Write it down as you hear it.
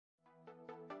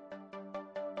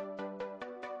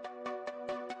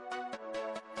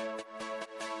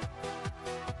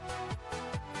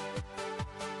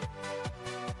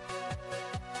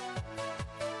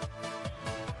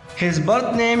His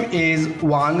birth name is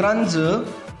Wang.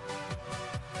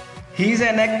 He is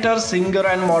an actor, singer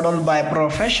and model by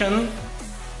profession.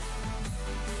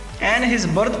 And his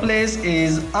birthplace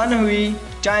is Anhui,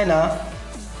 China.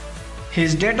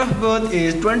 His date of birth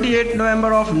is 28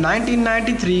 November of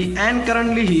 1993 and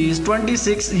currently he is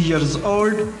 26 years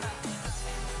old.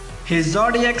 His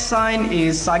zodiac sign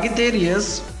is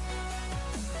Sagittarius.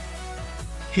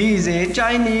 He is a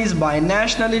Chinese by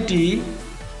nationality.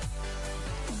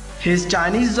 His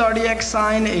Chinese zodiac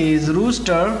sign is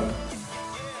Rooster.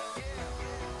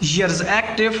 Years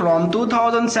active from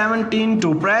 2017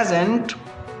 to present.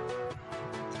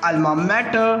 Alma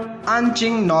mater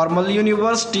Anqing Normal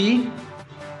University.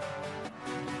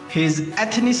 His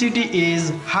ethnicity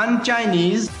is Han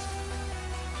Chinese.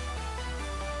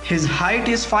 His height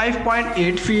is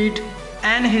 5.8 feet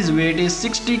and his weight is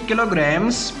 60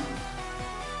 kilograms.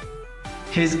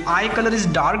 His eye color is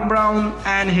dark brown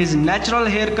and his natural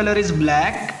hair color is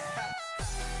black.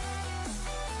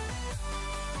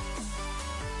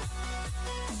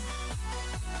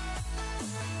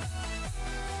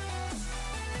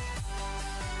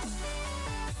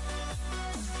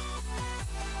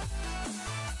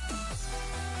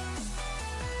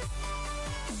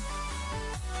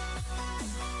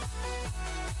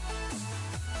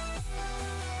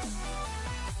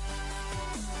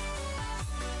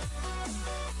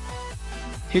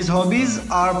 His hobbies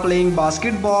are playing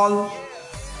basketball,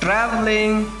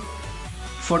 traveling,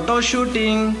 photo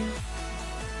shooting,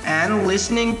 and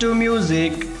listening to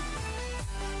music.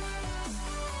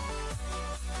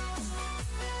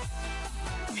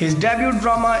 His debut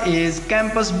drama is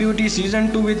Campus Beauty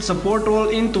Season 2 with support role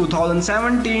in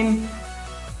 2017.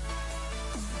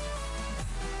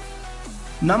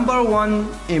 Number 1,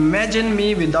 Imagine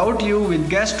Me Without You with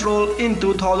guest role in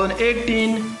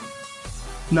 2018.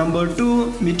 Number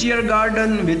 2, Meteor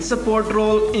Garden with support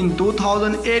role in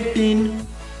 2018.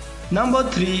 Number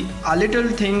 3, A Little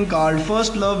Thing Called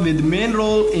First Love with main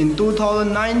role in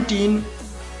 2019.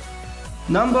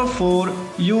 Number 4,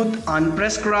 Youth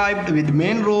Unprescribed with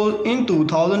main role in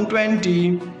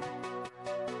 2020.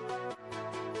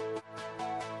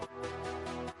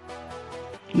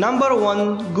 Number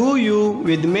 1, Goo You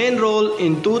with main role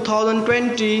in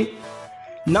 2020.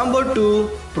 Number 2,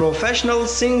 Professional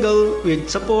Single with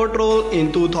support role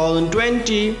in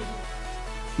 2020.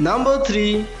 Number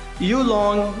 3, You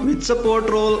Long with support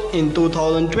role in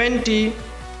 2020.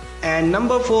 And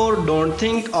number 4, Don't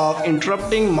Think of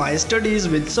Interrupting My Studies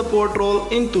with support role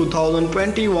in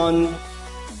 2021.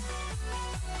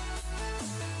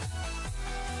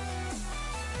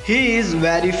 He is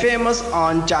very famous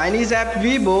on Chinese app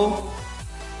Weibo.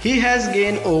 He has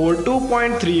gained over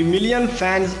 2.3 million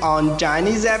fans on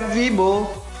Chinese app Weibo.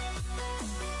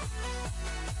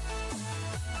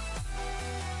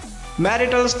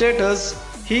 Marital status: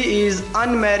 he is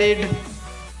unmarried.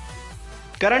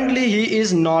 Currently he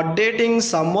is not dating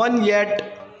someone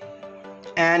yet.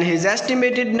 And his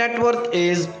estimated net worth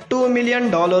is $2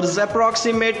 million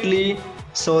approximately.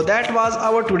 So that was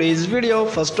our today's video.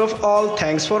 First of all,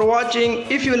 thanks for watching.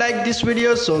 If you like this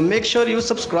video, so make sure you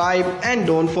subscribe and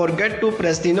don't forget to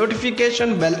press the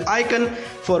notification bell icon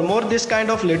for more this kind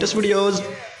of latest videos.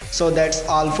 So that's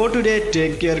all for today.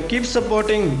 Take care, keep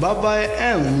supporting, bye bye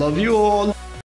and love you all.